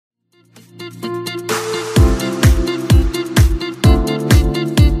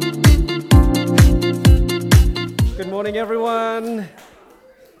morning, everyone.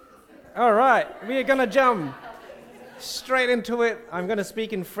 All right, we are going to jump straight into it. I'm going to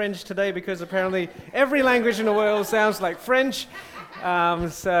speak in French today because apparently every language in the world sounds like French.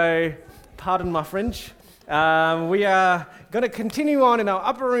 So pardon my French. We are going to continue on in our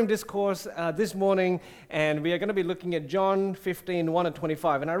Upper Room Discourse this morning, and we are going to be looking at John 15, 1 and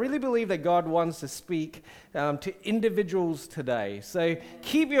 25. And I really believe that God wants to speak to individuals today. So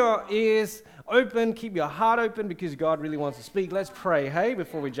keep your ears open, keep your heart open, because God really wants to speak. Let's pray, hey,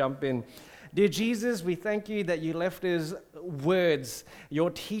 before we jump in. Dear Jesus, we thank you that you left us words,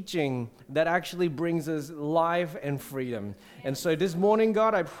 your teaching that actually brings us life and freedom. And so this morning,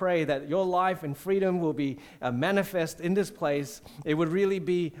 God, I pray that your life and freedom will be manifest in this place. It would really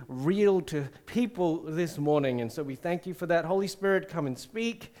be real to people this morning. And so we thank you for that. Holy Spirit, come and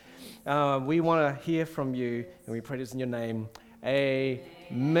speak. We want to hear from you, and we pray this in your name.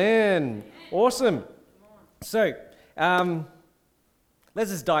 Amen. Awesome. So,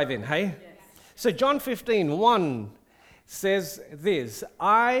 let's just dive in, hey? So John 15, 1 says this: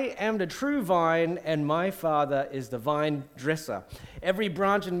 I am the true vine, and my Father is the vine dresser. Every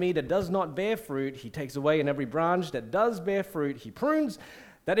branch in me that does not bear fruit, he takes away, and every branch that does bear fruit, he prunes,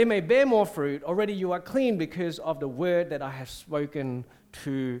 that it may bear more fruit. Already you are clean because of the word that I have spoken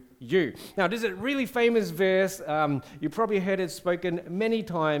to you. Now, this is a really famous verse. You probably heard it spoken many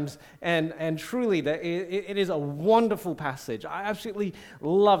times, and truly, it is a wonderful passage. I absolutely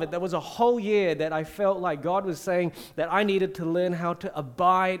love it. There was a whole year that I felt like God was saying that I needed to learn how to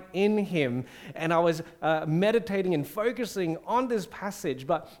abide in Him, and I was meditating and focusing on this passage,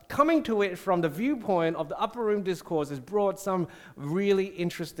 but coming to it from the viewpoint of the Upper Room Discourse has brought some really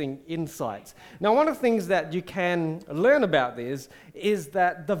interesting insights. Now, one of the things that you can learn about this is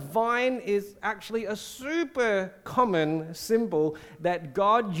that the vine is actually a super common symbol that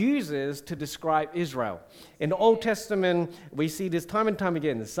God uses to describe Israel. In the Old Testament, we see this time and time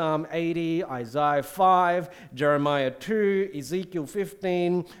again. Psalm 80, Isaiah 5, Jeremiah 2, Ezekiel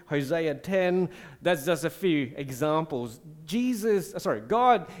 15, Hosea 10. That's just a few examples.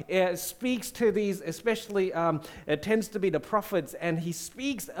 God speaks to these, especially it tends to be the prophets, and he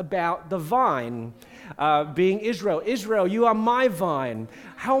speaks about the vine being Israel. Israel, you are my vine.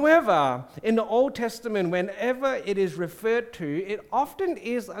 However, in the Old Testament, whenever it is referred to, it often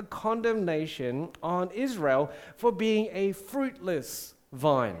is a condemnation on Israel for being a fruitless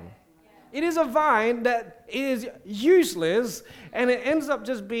vine. It is a vine that is useless, and it ends up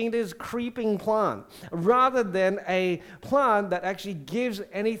just being this creeping plant rather than a plant that actually gives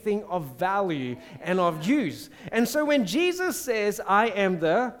anything of value and of use. And so when Jesus says, I am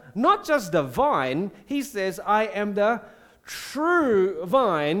not just the vine, he says, I am the true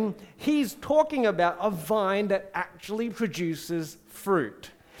vine, he's talking about a vine that actually produces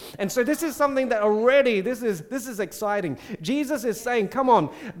fruit. And so this is something that already, this is exciting. Jesus is saying, come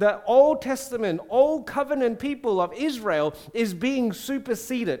on, the Old Testament, Old Covenant people of Israel is being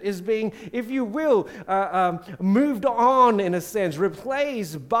superseded, is being, if you will, moved on in a sense,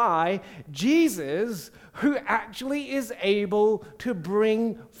 replaced by Jesus, who actually is able to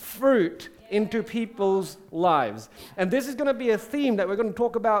bring fruit into people's lives. And this is going to be a theme that we're going to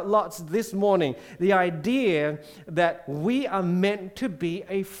talk about lots this morning. The idea that we are meant to be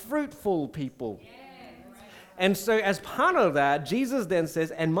a fruitful people. And so as part of that, Jesus then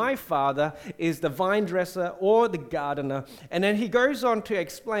says, and my Father is the vine dresser or the gardener. And then he goes on to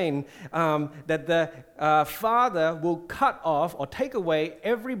explain that the Father will cut off or take away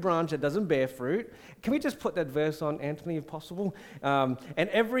every branch that doesn't bear fruit. Can we just put that verse on, Anthony, if possible? And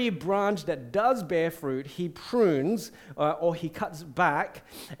every branch that does bear fruit, he prunes or he cuts back,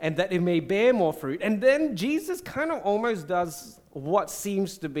 and that it may bear more fruit. And then Jesus kind of almost does what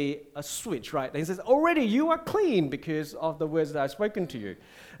seems to be a switch, right? And he says, already you are clean because of the words that I've spoken to you,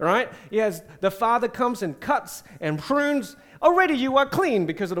 all right? Yes, the Father comes and cuts and prunes. Already you are clean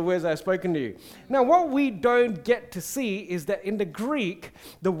because of the words I have spoken to you. Now, what we don't get to see is that in the Greek,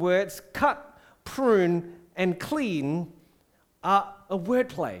 the words cut, prune, and clean are a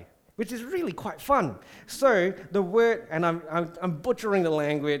wordplay, which is really quite fun. So the word, and I'm butchering the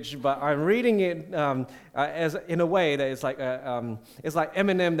language, but I'm reading it as in a way that it's like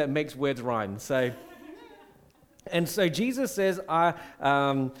Eminem that makes words rhyme. So Jesus says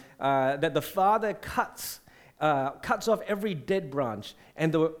that the Father cuts off every dead branch,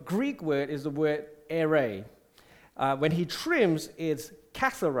 and the Greek word is the word ere. When he trims, it's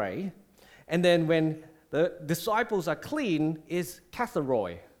kathere, and then when the disciples are clean, is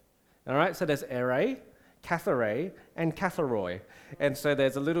katheroi. All right, so there's ere, kathare and katharoi. And so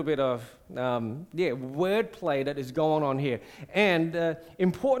there's a little bit of, wordplay that is going on here. And the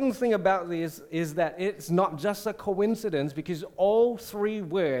important thing about this is that it's not just a coincidence, because all three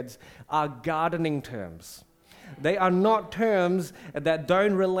words are gardening terms. They are not terms that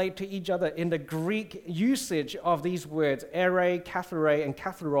don't relate to each other. In the Greek usage of these words, ere, kathare, and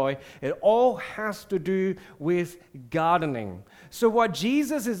katharoi, it all has to do with gardening. So what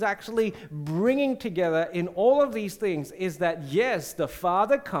Jesus is actually bringing together in all of these things is that, yes, the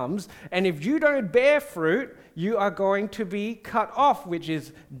Father comes, and if you don't bear fruit, you are going to be cut off, which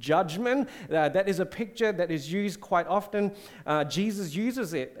is judgment. That is a picture that is used quite often. Jesus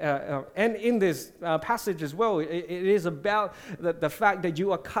uses it. And in this passage as well, it is about the fact that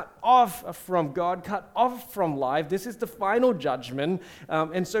you are cut off from God, cut off from life. This is the final judgment.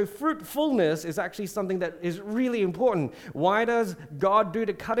 And so fruitfulness is actually something that is really important. Why does God do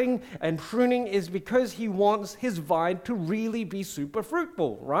the cutting and pruning? Is because he wants his vine to really be super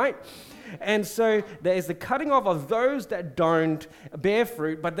fruitful, right? And so there is the cutting off of those that don't bear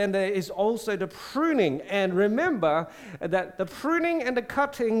fruit, but then there is also the pruning. And remember that the pruning and the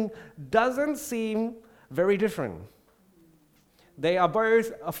cutting doesn't seem very different. They are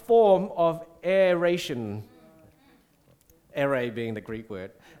both a form of aeration. Ere being the Greek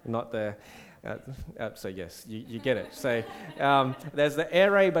word, not the... so yes, you get it. So there's the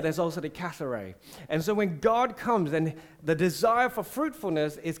ere, but there's also the kathare. And so when God comes, and the desire for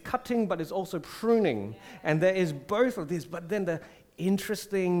fruitfulness is cutting, but it's also pruning. And there is both of these, but then the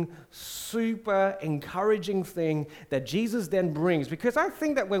interesting, super encouraging thing that Jesus then brings. Because I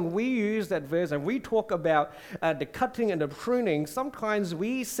think that when we use that verse and we talk about the cutting and the pruning, sometimes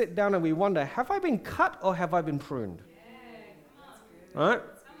we sit down and we wonder, have I been cut or have I been pruned? Right?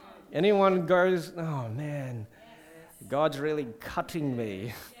 Anyone goes, oh man, God's really cutting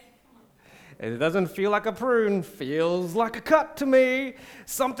me. It doesn't feel like a prune, feels like a cut to me.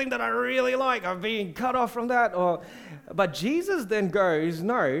 Something that I really like, I'm being cut off from that. But Jesus then goes,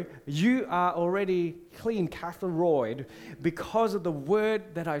 no, you are already clean, katharoid, because of the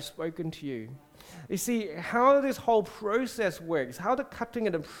word that I've spoken to you. You see, how this whole process works, how the cutting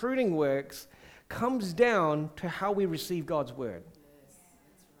and the pruning works, comes down to how we receive God's word.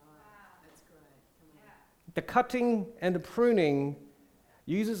 The cutting and the pruning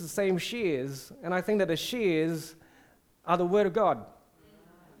uses the same shears, and I think that the shears are the word of God.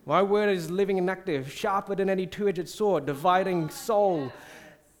 My word is living and active, sharper than any two-edged sword, dividing soul,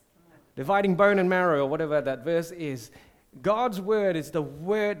 dividing bone and marrow, or whatever that verse is. God's word is the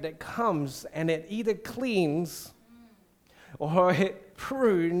word that comes, and it either cleans, or it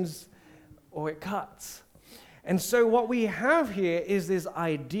prunes, or it cuts. And so what we have here is this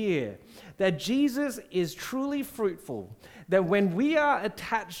idea that Jesus is truly fruitful, that when we are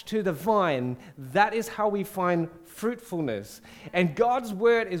attached to the vine, that is how we find fruitfulness. And God's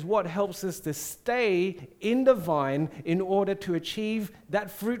word is what helps us to stay in the vine in order to achieve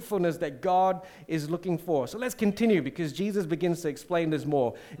that fruitfulness that God is looking for. So let's continue, because Jesus begins to explain this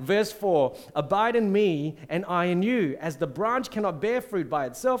more. Verse 4, abide in me and I in you, as the branch cannot bear fruit by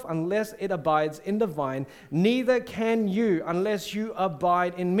itself unless it abides in the vine, neither can you unless you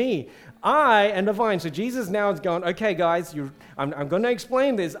abide in me. I am the vine. So Jesus now is going, okay, guys, I'm going to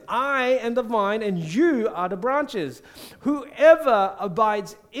explain this. I am the vine and you are the branches. Whoever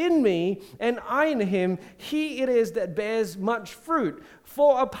abides in me and I in him, he it is that bears much fruit.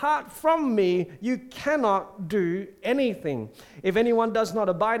 For apart from me, you cannot do anything. If anyone does not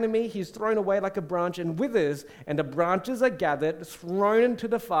abide in me, he is thrown away like a branch and withers, and the branches are gathered, thrown into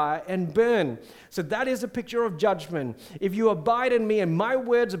the fire, and burned. So that is a picture of judgment. If you abide in me and my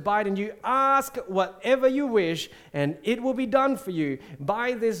words abide in you, ask whatever you wish, and it will be done for you.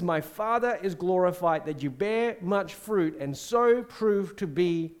 By this my Father is glorified, that you bear much fruit, and so prove to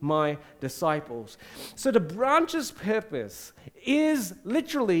be my disciples. So the branch's purpose is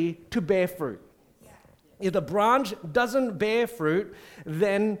literally to bear fruit. If the branch doesn't bear fruit,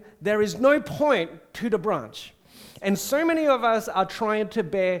 then there is no point to the branch. And so many of us are trying to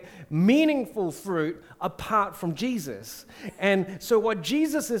bear meaningful fruit apart from Jesus. And so what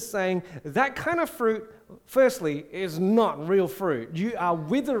Jesus is saying, that kind of fruit, firstly, is not real fruit. You are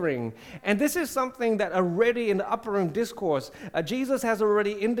withering. And this is something that already in the Upper Room Discourse, Jesus has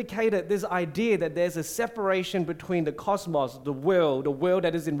already indicated this idea that there's a separation between the cosmos, the world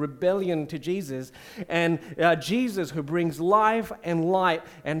that is in rebellion to Jesus, and Jesus who brings life and light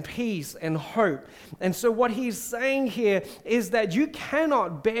and peace and hope. And so what he's saying here is that you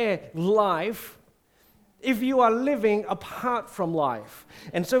cannot bear life if you are living apart from life.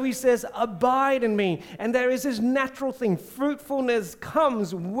 And so he says, abide in me. And there is this natural thing. Fruitfulness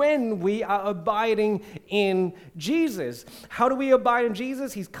comes when we are abiding in Jesus. How do we abide in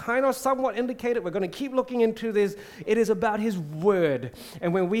Jesus? He's kind of somewhat indicated. We're going to keep looking into this. It is about his word.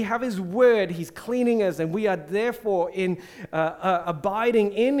 And when we have his word, he's cleaning us. And we are therefore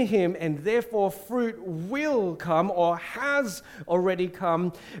abiding in him. And therefore fruit will come or has already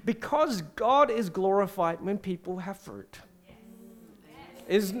come, because God is glorified when people have fruit.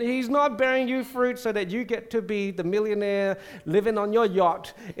 He's not bearing you fruit so that you get to be the millionaire living on your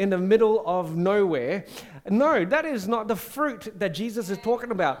yacht in the middle of nowhere. No, that is not the fruit that Jesus is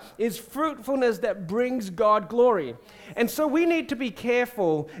talking about. It's fruitfulness that brings God glory. And so we need to be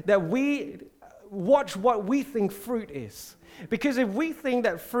careful that we watch what we think fruit is. Because if we think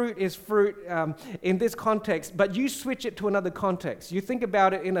that fruit is fruit in this context, but you switch it to another context, you think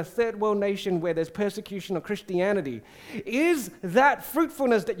about it in a third world nation where there's persecution of Christianity, is that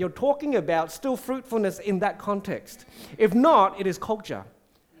fruitfulness that you're talking about still fruitfulness in that context? If not, it is culture.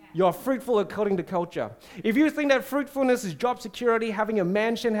 You're fruitful according to culture. If you think that fruitfulness is job security, having a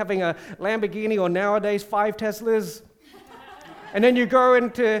mansion, having a Lamborghini, or nowadays 5 Teslas, and then you go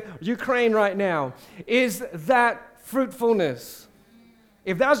into Ukraine right now, is that fruitfulness?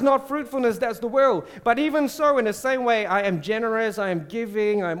 If that's not fruitfulness, that's the world. But even so, in the same way, I am generous, I am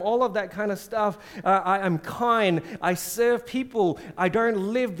giving, I'm all of that kind of stuff. I am kind, I serve people, I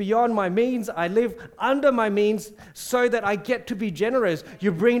don't live beyond my means, I live under my means so that I get to be generous.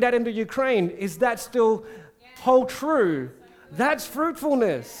 You bring that into Ukraine, is that still hold true? That's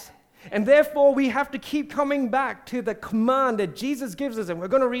fruitfulness. And therefore, we have to keep coming back to the command that Jesus gives us, and we're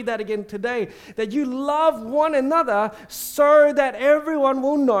going to read that again today, that you love one another so that everyone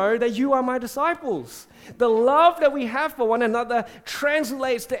will know that you are my disciples. The love that we have for one another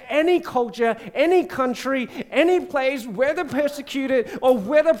translates to any culture, any country, any place, whether persecuted or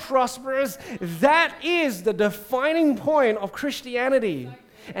whether prosperous. That is the defining point of Christianity.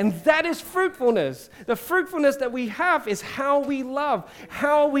 And that is fruitfulness. The fruitfulness that we have is how we love,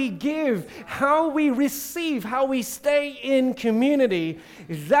 how we give, how we receive, how we stay in community.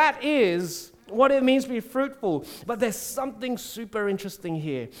 That is what it means to be fruitful. But there's something super interesting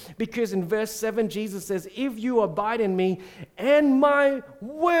here, because in verse 7, Jesus says, if you abide in me and my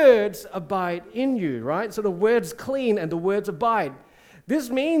words abide in you, right? So the words clean and the words abide. This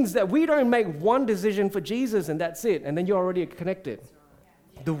means that we don't make one decision for Jesus and that's it, and then you're already connected.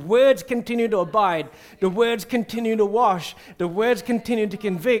 The words continue to abide. The words continue to wash. The words continue to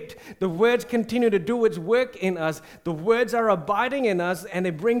convict. The words continue to do its work in us. The words are abiding in us, and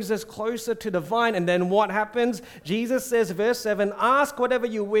it brings us closer to the vine. And then what happens? Jesus says, verse 7, ask whatever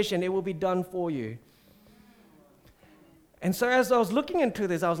you wish, and it will be done for you. And so as I was looking into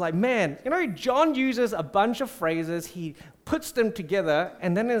this, I was like, man, John uses a bunch of phrases. He puts them together,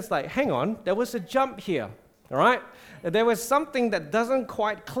 and then it's like, hang on, there was a jump here, all right? There was something that doesn't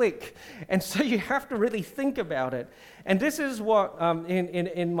quite click, and so you have to really think about it. And this is what,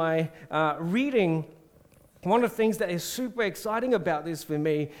 in my reading, one of the things that is super exciting about this for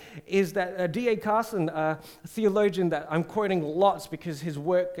me is that D.A. Carson, a theologian that I'm quoting lots because his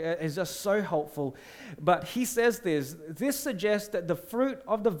work is just so helpful, but he says this suggests that the fruit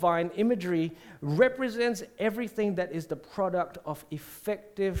of the vine imagery represents everything that is the product of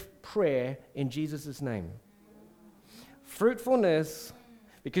effective prayer in Jesus' name. Fruitfulness,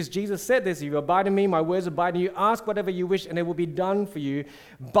 because Jesus said this, if you abide in me, my words abide in you, ask whatever you wish and it will be done for you.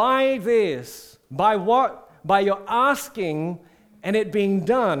 By this, by what? By your asking and it being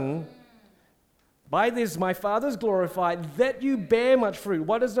done. By this, my Father's glorified, that you bear much fruit.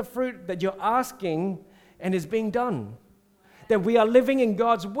 What is the fruit? That you're asking and is being done. That we are living in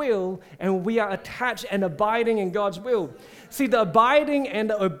God's will and we are attached and abiding in God's will. See, the abiding and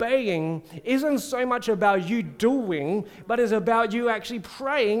the obeying isn't so much about you doing, but it's about you actually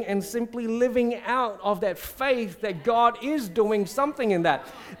praying and simply living out of that faith that God is doing something in that.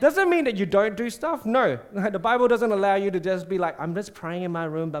 Doesn't mean that you don't do stuff. No, the Bible doesn't allow you to just be like, I'm just praying in my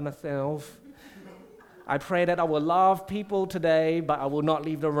room by myself. I pray that I will love people today, but I will not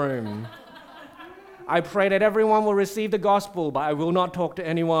leave the room. I pray that everyone will receive the gospel, but I will not talk to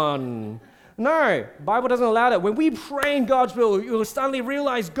anyone. No, the Bible doesn't allow that. When we pray in God's will, you'll suddenly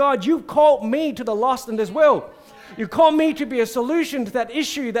realize, God, you've called me to the lost in this world. You called me to be a solution to that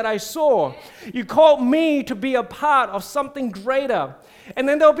issue that I saw. You called me to be a part of something greater. And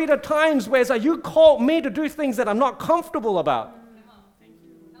then there'll be the times where it's like, you called me to do things that I'm not comfortable about.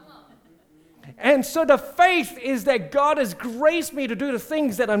 And so the faith is that God has graced me to do the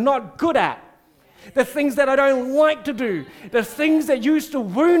things that I'm not good at. The things that I don't like to do, the things that used to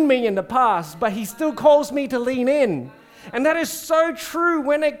wound me in the past, but he still calls me to lean in. And that is so true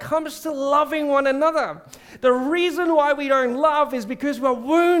when it comes to loving one another. The reason why we don't love is because we're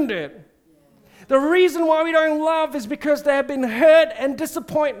wounded. The reason why we don't love is because there have been hurt and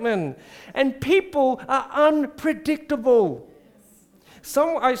disappointment. And people are unpredictable.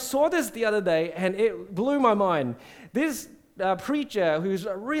 I saw this the other day and it blew my mind. This preacher, who's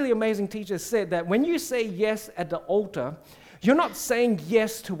a really amazing teacher, said that when you say yes at the altar, you're not saying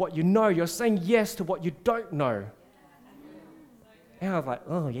yes to what you know, you're saying yes to what you don't know. And I was like,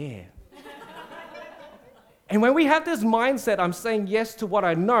 oh yeah. And when we have this mindset, I'm saying yes to what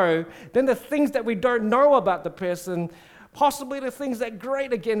I know, then the things that we don't know about the person, possibly the things that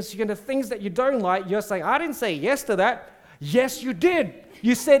grate against you and the things that you don't like, you're saying, I didn't say yes to that. Yes, you did.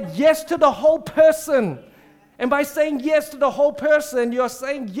 You said yes to the whole person. And by saying yes to the whole person, you're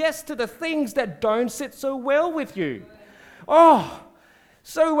saying yes to the things that don't sit so well with you. Oh,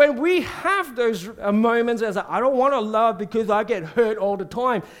 so when we have those moments as I don't want to love because I get hurt all the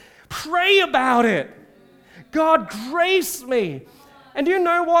time, pray about it. God, grace me. And you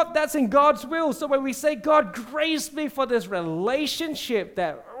know what? That's in God's will. So when we say, God, grace me for this relationship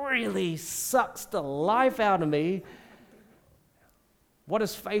that really sucks the life out of me, what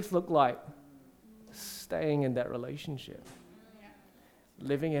does faith look like? Staying in that relationship,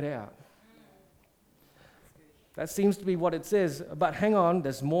 living it out. That seems to be what it says. But hang on,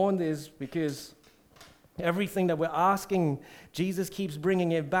 there's more in this, because everything that we're asking, Jesus keeps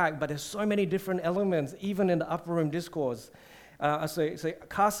bringing it back, but there's so many different elements, even in the Upper Room Discourse. So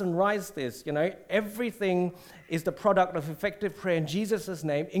Carson writes this, everything is the product of effective prayer in Jesus'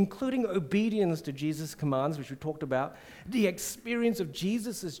 name, including obedience to Jesus' commands, which we talked about, the experience of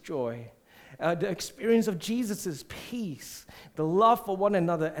Jesus' joy, the experience of Jesus' peace, the love for one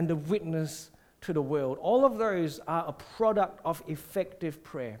another, and the witness to the world. All of those are a product of effective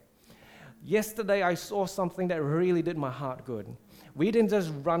prayer. Yesterday, I saw something that really did my heart good. We didn't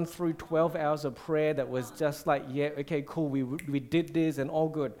just run through 12 hours of prayer that was just like, yeah, okay, cool, we did this and all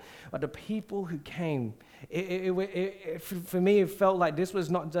good. But the people who came, for me, it felt like this was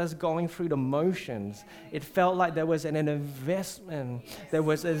not just going through the motions. It felt like there was an investment, there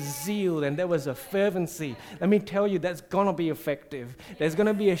was a zeal, and there was a fervency. Let me tell you, that's going to be effective. There's going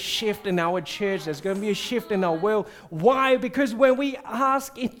to be a shift in our church. There's going to be a shift in our world. Why? Because when we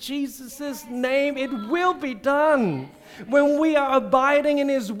ask in Jesus' name, it will be done. When we are abiding in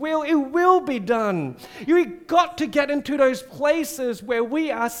His will, it will be done. You've got to get into those places where we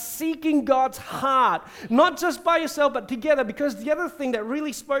are seeking God's heart, not just by yourself, but together. Because the other thing that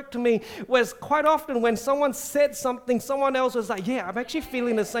really spoke to me was quite often when someone said something, someone else was like, yeah, I'm actually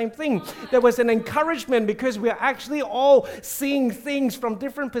feeling the same thing. There was an encouragement because we're actually all seeing things from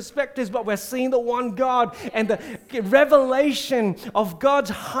different perspectives, but we're seeing the one God. And the revelation of God's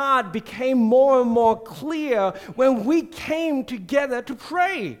heart became more and more clear when we came together to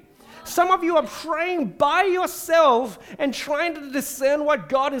pray. Some of you are praying by yourself and trying to discern what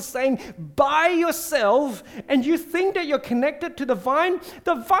God is saying by yourself, and you think that you're connected to the vine.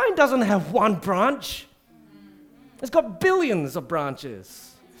 The vine doesn't have one branch. It's got billions of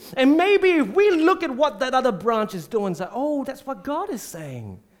branches. And maybe if we look at what that other branch is doing and say, oh, that's what God is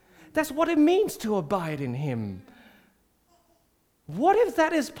saying. That's what it means to abide in Him. What if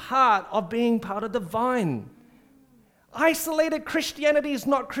that is part of being part of the vine? Isolated Christianity is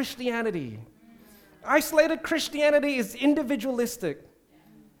not Christianity. Isolated Christianity is individualistic.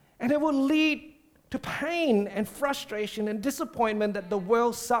 And it will lead to pain and frustration and disappointment that the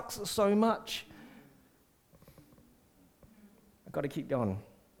world sucks so much. I've got to keep going.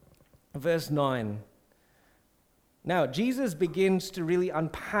 Verse 9. Now, Jesus begins to really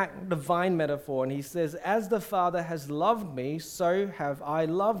unpack the vine metaphor, and He says, as the Father has loved me, so have I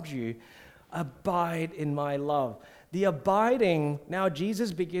loved you. Abide in my love. The abiding, now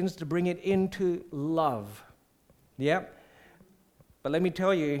Jesus begins to bring it into love. Yep. But let me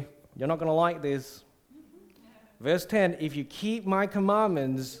tell you, you're not going to like this. Verse 10, if you keep my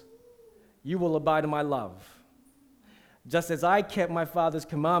commandments, you will abide in my love. Just as I kept my Father's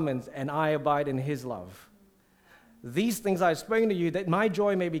commandments and I abide in His love. These things I've spoken to you, that my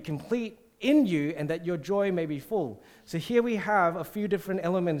joy may be complete in you and that your joy may be full. So here we have a few different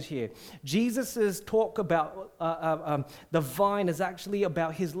elements here. Jesus' talk about the vine is actually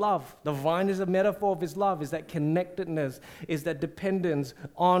about His love. The vine is a metaphor of His love, is that connectedness, is that dependence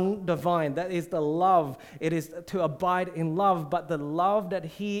on the vine. That is the love. It is to abide in love, but the love that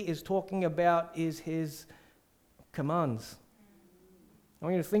He is talking about is His commands. I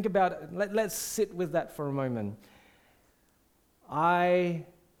want you to think about it. Let's sit with that for a moment. I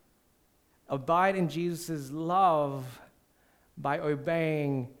abide in Jesus' love by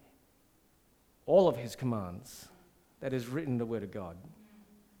obeying all of his commands that is written in the Word of God.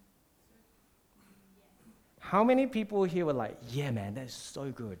 How many people here were like, yeah, man, that's so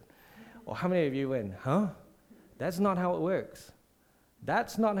good? Or how many of you went, huh? That's not how it works.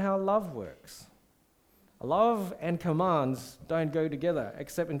 That's not how love works. Love and commands don't go together,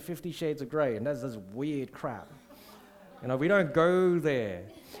 except in 50 Shades of Grey, and that's this weird crap. We don't go there.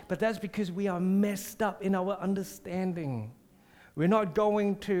 But that's because we are messed up in our understanding. We're not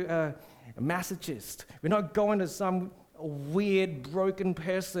going to a masochist. We're not going to some weird, broken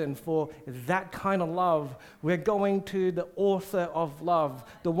person for that kind of love. We're going to the author of love,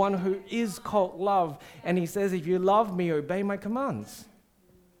 the one who is called love. And he says, if you love me, obey my commands.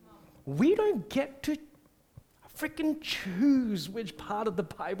 We don't get to freaking choose which part of the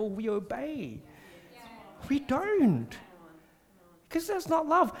Bible we obey. We don't. Because that's not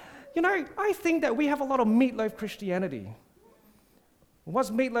love. I think that we have a lot of meatloaf Christianity.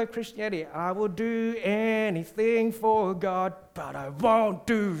 What's meatloaf Christianity? I will do anything for God, but I won't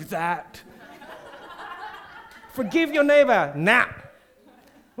do that. Forgive your neighbor. Nah.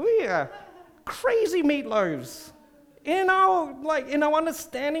 We are crazy meatloaves in our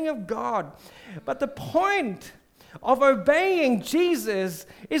understanding of God. But the point of obeying Jesus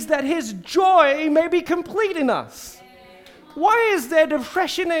is that his joy may be complete in us. Why is there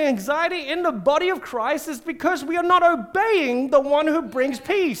depression and anxiety in the body of Christ? It's because we are not obeying the one who brings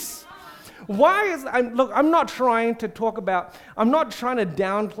peace. I'm not trying to downplay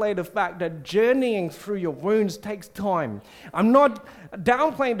the fact that journeying through your wounds takes time. I'm not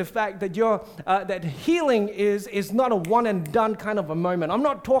downplaying the fact that that healing is not a one and done kind of a moment. I'm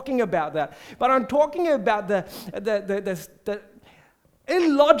not talking about that, but I'm talking about the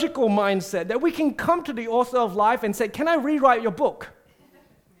illogical mindset that we can come to the author of life and say, can I rewrite your book?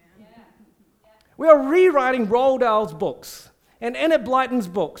 We are rewriting Roald Dahl's books and Enid Blyton's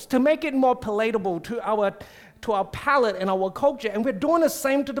books to make it more palatable to our palate and our culture, and we're doing the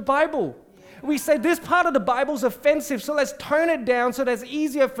same to the Bible. We say this part of the Bible is offensive, so let's tone it down so that's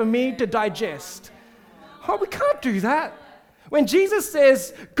easier for me to digest. Oh, we can't do that. When Jesus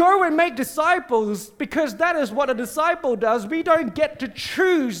says, go and make disciples, because that is what a disciple does, we don't get to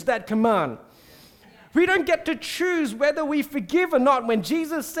choose that command. We don't get to choose whether we forgive or not. When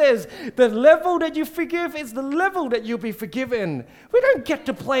Jesus says, the level that you forgive is the level that you'll be forgiven. We don't get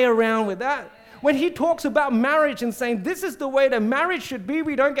to play around with that. When he talks about marriage and saying, this is the way that marriage should be,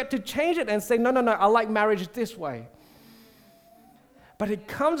 we don't get to change it and say, no, I like marriage this way. But it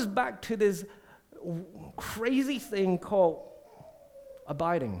comes back to this crazy thing called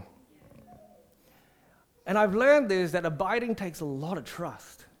abiding. And I've learned this, that abiding takes a lot of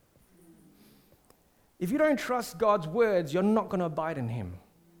trust. If you don't trust God's words, you're not going to abide in him.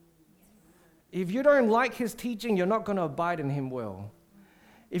 If you don't like his teaching, you're not going to abide in him well.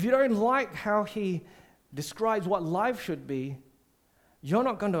 If you don't like how he describes what life should be, you're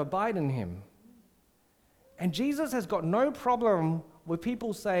not going to abide in him. And Jesus has got no problem with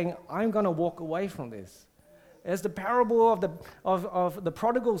people saying, I'm going to walk away from this. As the parable of the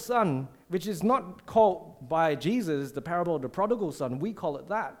prodigal son, which is not called by Jesus the parable of the prodigal son, we call it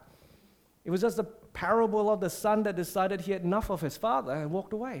that. It was just the parable of the son that decided he had enough of his father and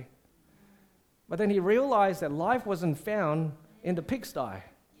walked away. But then he realized that life wasn't found in the pigsty.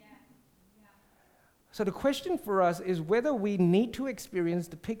 So the question for us is whether we need to experience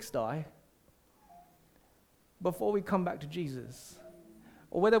the pigsty before we come back to Jesus,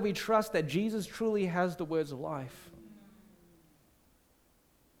 or whether we trust that Jesus truly has the words of life.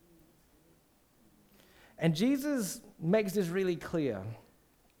 And Jesus makes this really clear.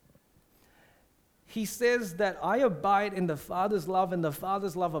 He says that I abide in the Father's love, and the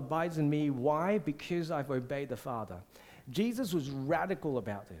Father's love abides in me. Why? Because I've obeyed the Father. Jesus was radical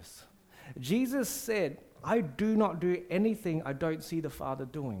about this. Jesus said, I do not do anything I don't see the Father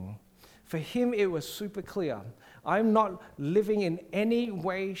doing. For him, it was super clear. I'm not living in any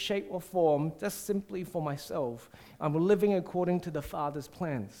way, shape, or form just simply for myself. I'm living according to the Father's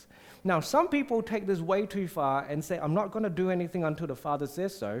plans. Now, some people take this way too far and say, I'm not going to do anything until the Father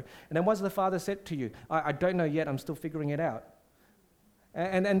says so. And then what's the Father said to you? I don't know yet. I'm still figuring it out.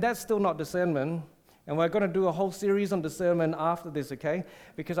 And that's still not discernment. And we're going to do a whole series on discernment after this, okay?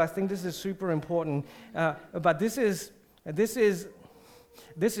 Because I think this is super important. But this is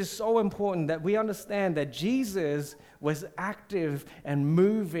so important that we understand that Jesus was active and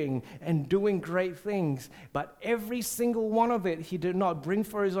moving and doing great things. But every single one of it, he did not bring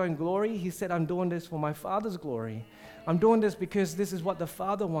for his own glory. He said, I'm doing this for my Father's glory. I'm doing this because this is what the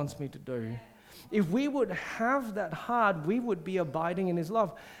Father wants me to do. If we would have that heart, we would be abiding in his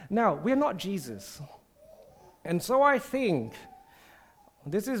love. Now, we're not Jesus. And so I think,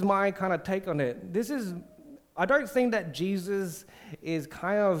 this is my kind of take on it. I don't think that Jesus is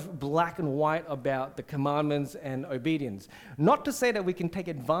kind of black and white about the commandments and obedience. Not to say that we can take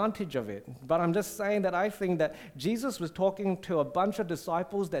advantage of it, but I'm just saying that I think that Jesus was talking to a bunch of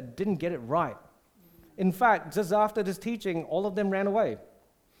disciples that didn't get it right. In fact, just after this teaching, all of them ran away.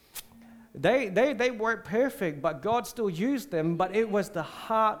 They weren't perfect, but God still used them, but it was the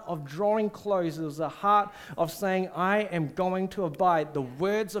heart of drawing close. It was the heart of saying, I am going to abide. The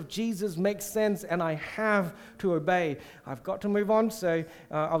words of Jesus make sense, and I have to obey. I've got to move on, so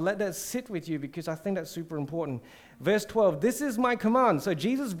I'll let that sit with you because I think that's super important. Verse 12, this is my command. So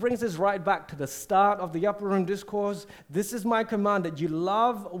Jesus brings us right back to the start of the Upper Room Discourse. This is my command, that you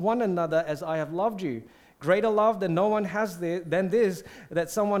love one another as I have loved you. Greater love than no one has than this,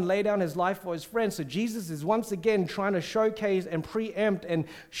 that someone lay down his life for his friends. So Jesus is once again trying to showcase and preempt and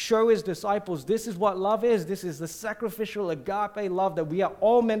show his disciples, this is what love is. This is the sacrificial agape love that we are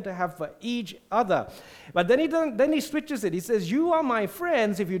all meant to have for each other. But then he switches it. He says, you are my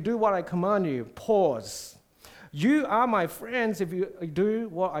friends if you do what I command you. Pause. You are my friends if you do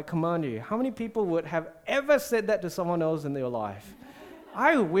what I command you. How many people would have ever said that to someone else in their life?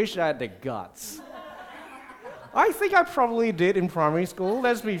 I wish I had the guts. I think I probably did in primary school,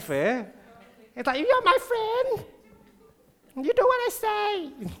 let's be fair. It's like, you're my friend. You do what I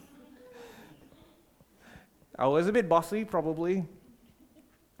say. I was a bit bossy, probably.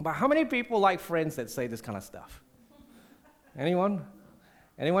 But how many people like friends that say this kind of stuff? Anyone?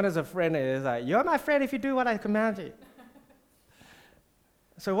 Anyone has a friend that is like, you're my friend if you do what I command you.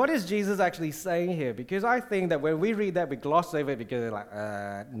 So what is Jesus actually saying here? Because I think that when we read that, we gloss over it because they're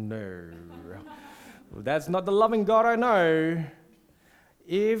like, no. That's not the loving God I know.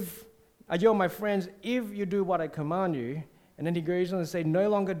 You're my friends, if you do what I command you. And then he goes on to say, no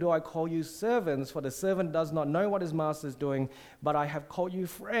longer do I call you servants, for the servant does not know what his master is doing, but I have called you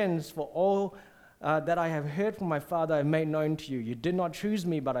friends, for all that I have heard from my Father I have made known to you. You did not choose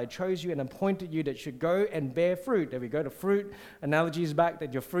me, but I chose you and appointed you that should go and bear fruit. There we go, the fruit analogy is back,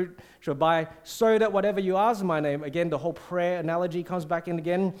 that your fruit shall bear, so that whatever you ask in my name, again, the whole prayer analogy comes back in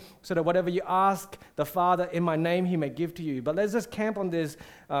again, so that whatever you ask the Father in my name, he may give to you. But let's just camp on this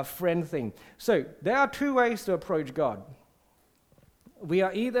friend thing. So there are two ways to approach God. We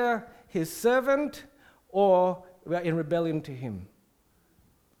are either his servant or we are in rebellion to him.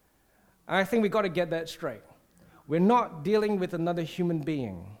 I think we've got to get that straight. We're not dealing with another human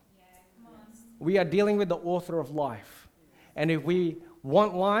being. We are dealing with the author of life. And if we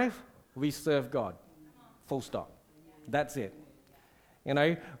want life, we serve God. Full stop. That's it. You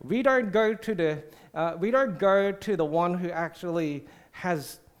know, we don't go to the one who actually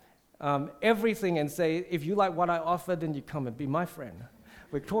has everything and say, if you like what I offer, then you come and be my friend.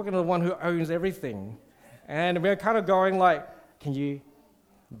 We're talking to the one who owns everything. And we're kind of going like, can you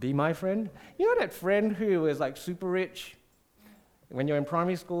be my friend? You know that friend who was like super rich? When you're in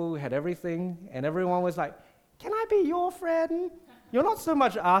primary school, had everything, and everyone was like, can I be your friend? You're not so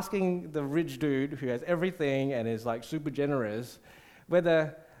much asking the rich dude who has everything and is like super generous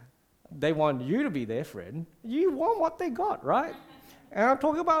whether they want you to be their friend. You want what they got, right? And I'm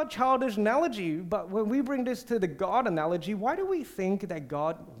talking about a childish analogy, but when we bring this to the God analogy, why do we think that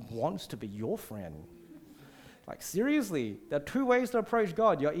God wants to be your friend? Like, seriously, there are two ways to approach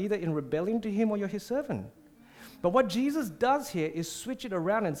God. You're either in rebellion to him or you're his servant. But what Jesus does here is switch it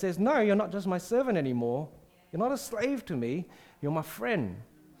around and says, no, you're not just my servant anymore. You're not a slave to me. You're my friend.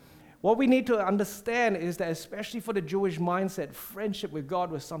 What we need to understand is that, especially for the Jewish mindset, friendship with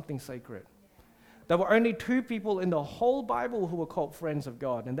God was something sacred. There were only two people in the whole Bible who were called friends of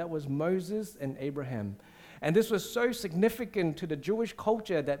God, and that was Moses and Abraham. And this was so significant to the Jewish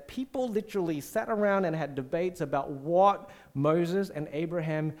culture that people literally sat around and had debates about what Moses and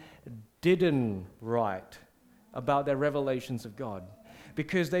Abraham didn't write about their revelations of God.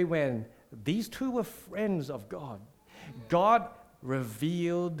 Because these two were friends of God. God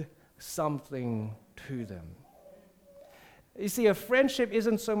revealed something to them. You see, a friendship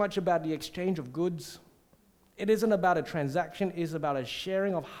isn't so much about the exchange of goods. It isn't about a transaction. It's about a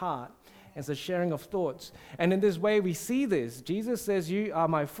sharing of heart. It's a sharing of thoughts. And in this way, we see this. Jesus says, you are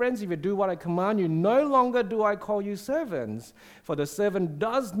my friends if you do what I command you. No longer do I call you servants, for the servant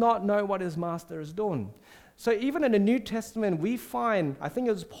does not know what his master is doing. So even in the New Testament, we find, I think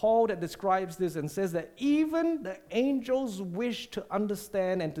it was Paul that describes this and says that even the angels wish to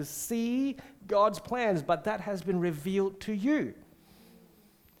understand and to see God's plans, but that has been revealed to you.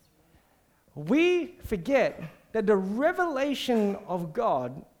 We forget that the revelation of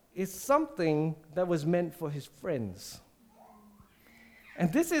God is something that was meant for his friends.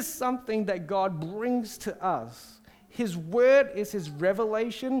 And this is something that God brings to us. His word is his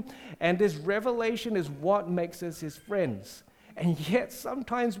revelation, and this revelation is what makes us his friends. And yet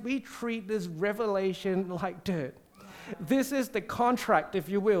sometimes we treat this revelation like dirt. This is the contract, if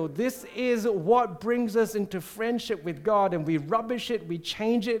you will. This is what brings us into friendship with God, and we rubbish it, we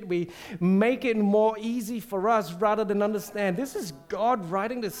change it, we make it more easy for us rather than understand. This is God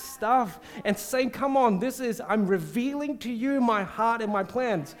writing this stuff and saying, come on, I'm revealing to you my heart and my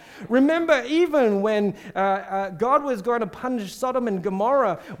plans. Remember, even when God was going to punish Sodom and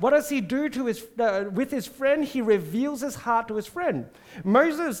Gomorrah, what does he do with his friend? He reveals his heart to his friend.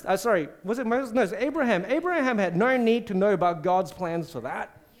 Abraham. Abraham had no need to know about God's plans for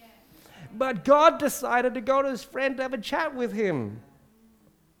that. But God decided to go to his friend to have a chat with him.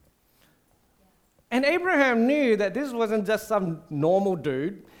 And Abraham knew that this wasn't just some normal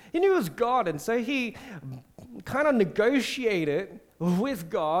dude. He knew it was God, and so he kind of negotiated with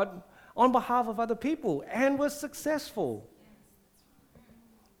God on behalf of other people and was successful.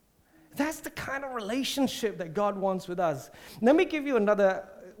 That's the kind of relationship that God wants with us. Let me give you another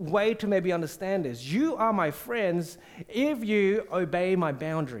way to maybe understand this. You are my friends if you obey my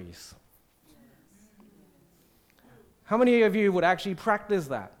boundaries. How many of you would actually practice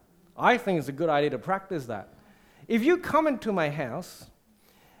that? I think it's a good idea to practice that. If you come into my house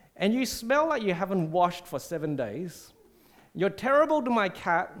and you smell like you haven't washed for 7 days, you're terrible to my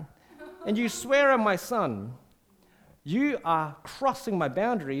cat, and you swear at my son, you are crossing my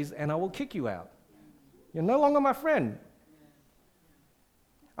boundaries and I will kick you out. You're no longer my friend.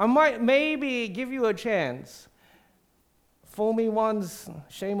 I might maybe give you a chance. Fool me once,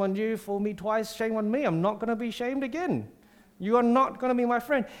 shame on you. Fool me twice, shame on me. I'm not going to be shamed again. You are not going to be my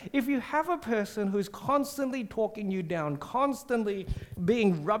friend. If you have a person who's constantly talking you down, constantly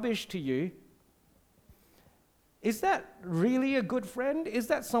being rubbish to you, is that really a good friend? Is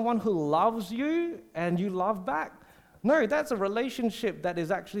that someone who loves you and you love back? No, that's a relationship that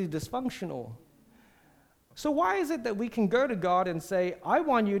is actually dysfunctional. So why is it that we can go to God and say, I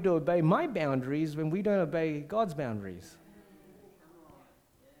want you to obey my boundaries when we don't obey God's boundaries?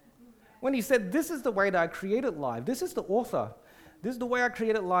 When he said, this is the way that I created life. This is the author. This is the way I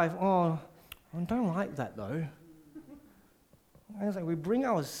created life. Oh, I don't like that though. And it's like we bring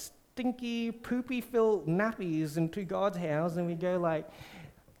our stinky, poopy-filled nappies into God's house and we go like,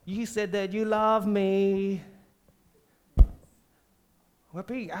 you said that you love me. We're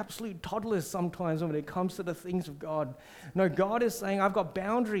being absolute toddlers sometimes when it comes to the things of God. No, God is saying, I've got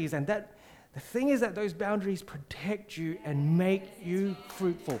boundaries, and the thing is that those boundaries protect you and make you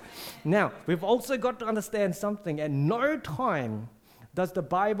fruitful. Now, we've also got to understand something. At no time does the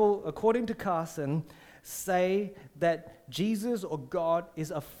Bible, according to Carson, say that Jesus or God is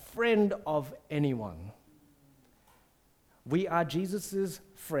a friend of anyone. We are Jesus's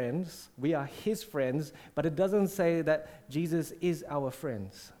friends, we are his friends, but it doesn't say that Jesus is our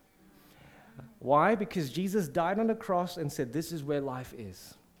friends. Why? Because Jesus died on the cross and said, this is where life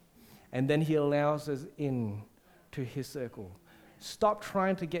is. And then he allows us in to his circle. Stop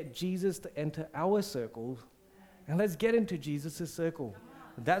trying to get Jesus to enter our circle, and let's get into Jesus' circle.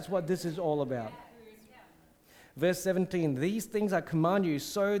 That's what this is all about. Verse 17, these things I command you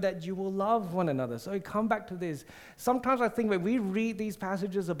so that you will love one another. So come back to this. Sometimes I think when we read these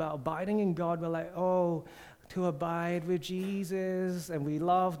passages about abiding in God, we're like, oh, to abide with Jesus. And we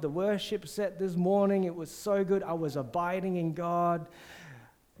loved the worship set this morning. It was so good. I was abiding in God.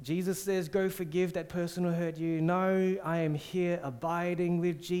 Jesus says, go forgive that person who hurt you. No, I am here abiding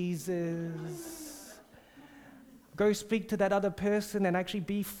with Jesus. Go speak to that other person and actually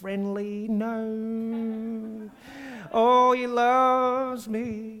be friendly. No. Oh, he loves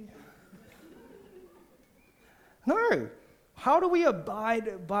me. No. How do we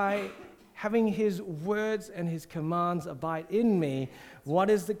abide? By having his words and his commands abide in me. What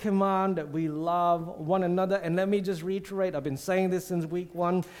is the command? That we love one another. And let me just reiterate, I've been saying this since week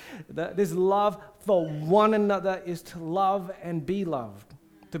 1, that this love for one another is to love and be loved.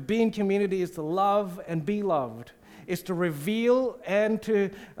 To be in community is to love and be loved. It's to reveal and to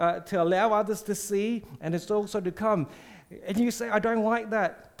allow others to see, and it's also to come. And you say, I don't like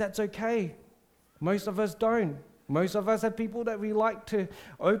that. That's okay. Most of us don't. Most of us have people that we like to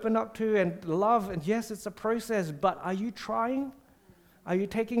open up to and love, and yes, it's a process, but are you trying? Are you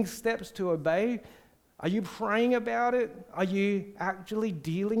taking steps to obey? Are you praying about it? Are you actually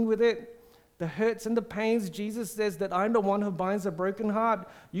dealing with it? The hurts and the pains, Jesus says that I'm the one who binds a broken heart.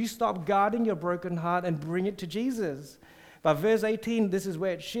 You stop guarding your broken heart and bring it to Jesus. But verse 18, this is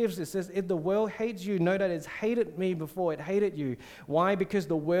where it shifts. It says, if the world hates you, know that it's hated me before it hated you. Why? Because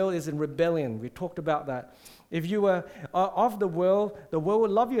the world is in rebellion. We talked about that. If you were of the world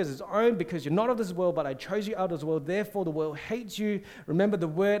would love you as its own, because you're not of this world, but I chose you out of this world. Therefore, the world hates you. Remember the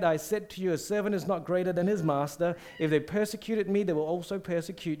word I said to you, a servant is not greater than his master. If they persecuted me, they will also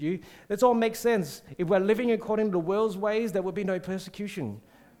persecute you. This all makes sense. If we're living according to the world's ways, there would be no persecution.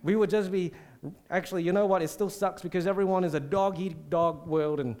 We would just be, actually, you know what? It still sucks because everyone is a dog-eat-dog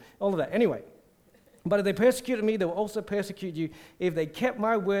world and all of that. Anyway. But if they persecuted me, they will also persecute you. If they kept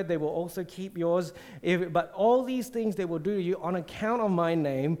my word, they will also keep yours. But all these things they will do to you on account of my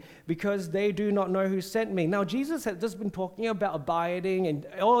name, because they do not know who sent me. Now, Jesus had just been talking about abiding, and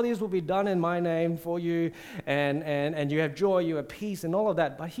all these will be done in my name for you, and you have joy, you have peace, and all of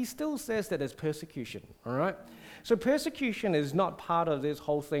that. But he still says that there's persecution, all right? So persecution is not part of this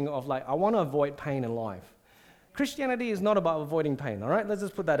whole thing of like, I want to avoid pain in life. Christianity is not about avoiding pain, all right? Let's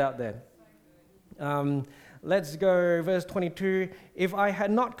just put that out there. Let's go, verse 22. If I had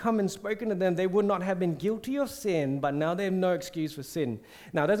not come and spoken to them, they would not have been guilty of sin, but now they have no excuse for sin.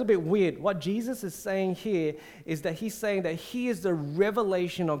 Now, that's a bit weird. What Jesus is saying here is that he's saying that he is the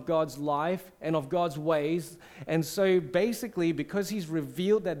revelation of God's life and of God's ways. And so basically, because he's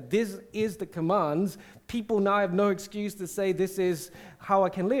revealed that this is the commands, people now have no excuse to say this is how I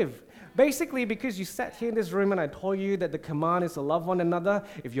can live. Basically, because you sat here in this room and I told you that the command is to love one another.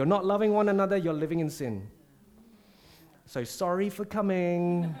 If you're not loving one another, you're living in sin. So sorry for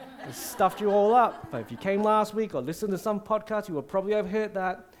coming. I stuffed you all up. But if you came last week or listened to some podcast, you will probably have heard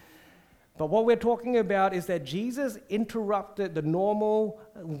that. But what we're talking about is that Jesus interrupted the normal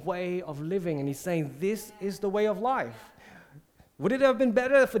way of living. And he's saying this is the way of life. Would it have been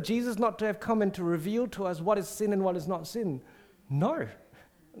better for Jesus not to have come and to reveal to us what is sin and what is not sin? No.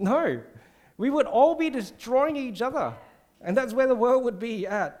 No, we would all be destroying each other, and that's where the world would be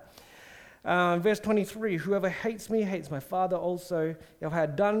at. Verse 23, whoever hates me hates my Father also. If I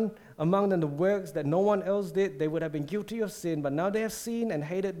had done among them the works that no one else did, they would have been guilty of sin, but now they have seen and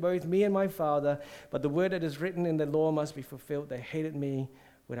hated both me and my Father. But the word that is written in the law must be fulfilled. They hated me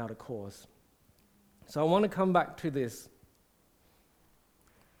without a cause. So I want to come back to this.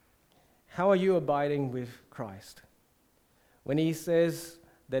 How are you abiding with Christ? When he says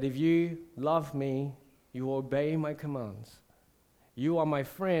that if you love me, you will obey my commands. You are my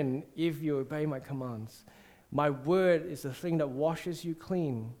friend if you obey my commands. My word is the thing that washes you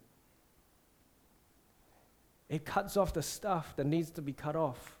clean. It cuts off the stuff that needs to be cut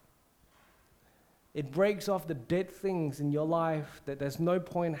off. It breaks off the dead things in your life that there's no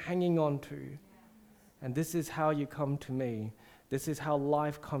point hanging on to. And this is how you come to me. This is how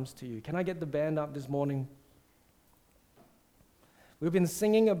life comes to you. Can I get the band up this morning? We've been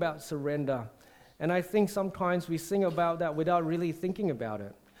singing about surrender, and I think sometimes we sing about that without really thinking about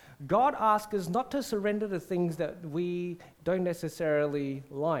it. God asks us not to surrender to things that we don't necessarily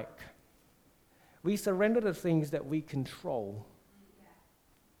like. We surrender to things that we control.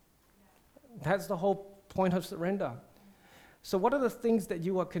 That's the whole point of surrender. So what are the things that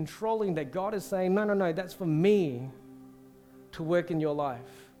you are controlling that God is saying, no, that's for me to work in your life?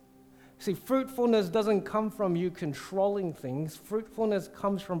 See, fruitfulness doesn't come from you controlling things. Fruitfulness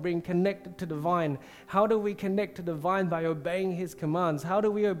comes from being connected to the vine. How do we connect to the vine? By obeying his commands. How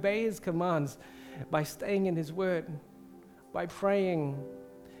do we obey his commands? By staying in his word, by praying,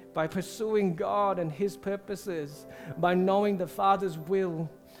 by pursuing God and his purposes, by knowing the Father's will,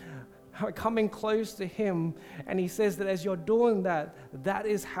 coming close to him. And he says that as you're doing that, that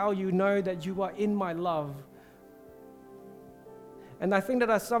is how you know that you are in my love. And I think there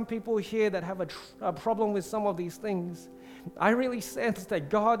are some people here that have a problem with some of these things. I really sense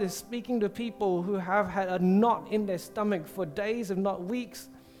that God is speaking to people who have had a knot in their stomach for days, if not weeks,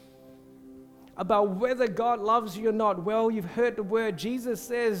 about whether God loves you or not. Well, you've heard the word. Jesus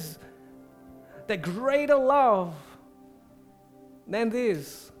says that greater love than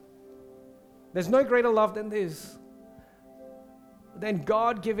this. There's no greater love than this, than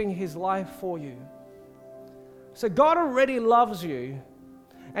God giving his life for you. So God already loves you,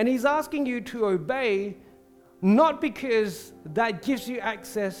 and he's asking you to obey, not because that gives you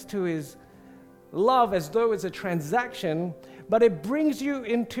access to his love as though it's a transaction, but it brings you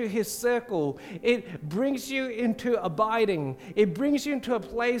into his circle. It brings you into abiding. It brings you into a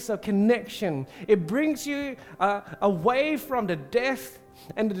place of connection. It brings you away from the death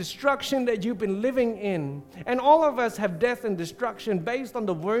and the destruction that you've been living in. And all of us have death and destruction based on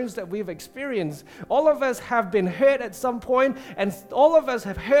the wounds that we've experienced. All of us have been hurt at some point, and all of us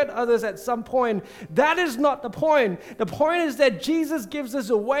have hurt others at some point. That is not the point. The point is that Jesus gives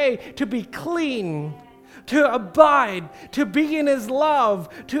us a way to be clean, to abide, to be in His love,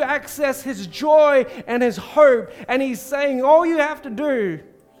 to access His joy and His hope. And He's saying all you have to do,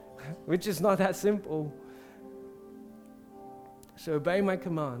 which is not that simple, so obey my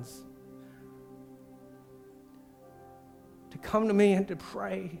commands, to come to me and to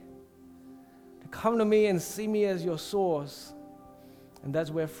pray, to come to me and see me as your source. And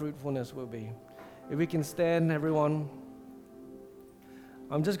that's where fruitfulness will be. If we can stand, everyone.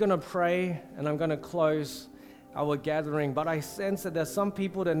 I'm just going to pray and I'm going to close our gathering. But I sense that there's some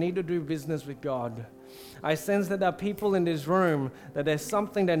people that need to do business with God. I sense that there are people in this room that there's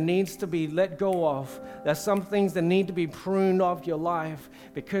something that needs to be let go of. There's some things that need to be pruned off your life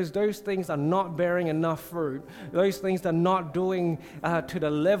because those things are not bearing enough fruit. Those things are not doing to the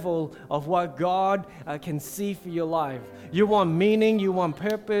level of what God can see for your life. You want meaning, you want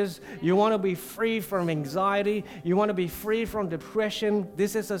purpose, you want to be free from anxiety, you want to be free from depression.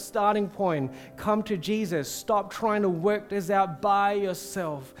 This is a starting point. Come to Jesus. Stop trying to work this out by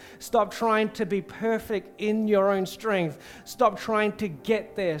yourself. Stop trying to be perfect in your own strength. Stop trying to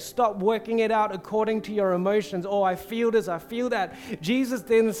get there. Stop working it out according to your emotions. Oh, I feel this, I feel that. Jesus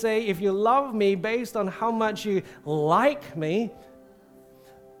didn't say, if you love me based on how much you like me.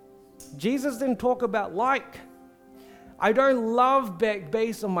 Jesus didn't talk about like. I don't love back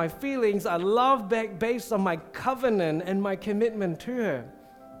based on my feelings. I love back based on my covenant and my commitment to her.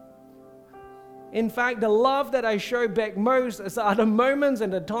 In fact, the love that I show back most are the moments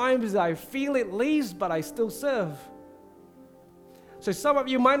and the times I feel it least, but I still serve. So some of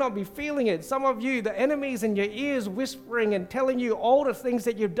you might not be feeling it. Some of you, the enemy's in your ears whispering and telling you all the things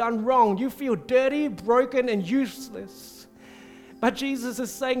that you've done wrong. You feel dirty, broken, and useless. But Jesus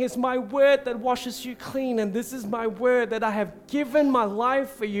is saying, it's my word that washes you clean, and this is my word that I have given my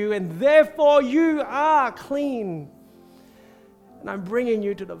life for you, and therefore you are clean. And I'm bringing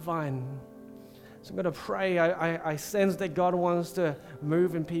you to the vine. So I'm going to pray. I sense that God wants to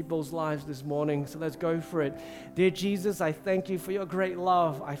move in people's lives this morning. So let's go for it. Dear Jesus, I thank you for your great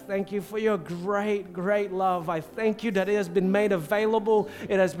love. I thank you for your great, great love. I thank you that it has been made available.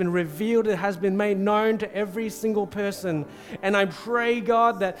 It has been revealed. It has been made known to every single person. And I pray,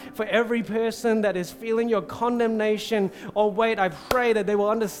 God, that for every person that is feeling your condemnation or weight, I pray that they will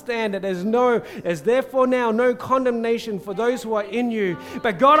understand that there's therefore now no condemnation for those who are in you.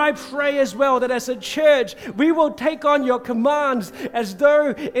 But God, I pray as well that as a church, we will take on your commands as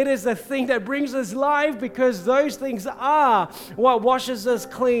though it is the thing that brings us life, because those things are what washes us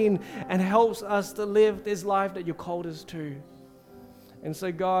clean and helps us to live this life that you called us to. And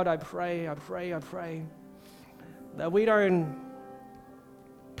so, God, I pray that we don't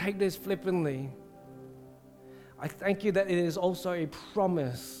take this flippantly. I thank you that it is also a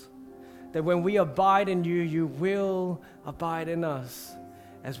promise that when we abide in you, you will abide in us.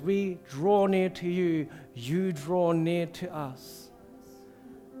 As we draw near to you, you draw near to us.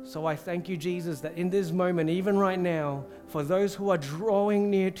 So I thank you, Jesus, that in this moment, even right now, for those who are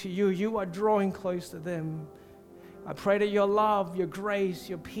drawing near to you, you are drawing close to them. I pray that your love, your grace,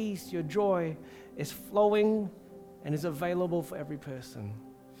 your peace, your joy is flowing and is available for every person.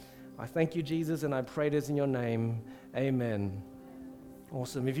 I thank you, Jesus, and I pray this in your name. Amen.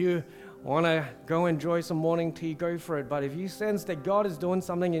 Awesome. If you want to go enjoy some morning tea, go for it. But if you sense that God is doing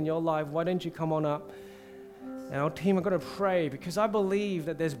something in your life, why don't you come on up? And our team are going to pray, because I believe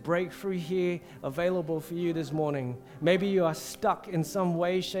that there's breakthrough here available for you this morning. Maybe you are stuck in some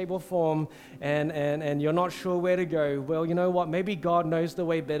way, shape, or form, and you're not sure where to go. Well, you know what? Maybe God knows the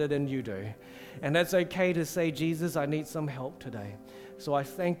way better than you do. And that's okay to say, Jesus, I need some help today. So I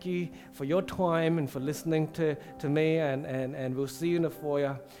thank you for your time and for listening to me, and we'll see you in the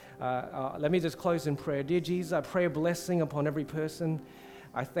foyer. Let me just close in prayer. Dear Jesus, I pray a blessing upon every person.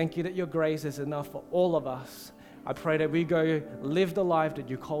 I thank you that your grace is enough for all of us. I pray that we go live the life that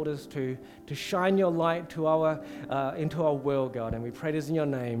you called us to shine your light to into our world, God. And we pray this in your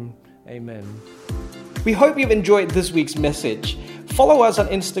name. Amen. We hope you've enjoyed this week's message. Follow us on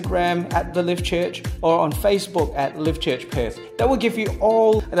Instagram at The Live Church or on Facebook at Live Church Perth. That will give you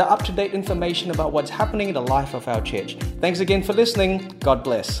all the up-to-date information about what's happening in the life of our church. Thanks again for listening. God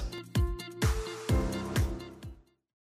bless.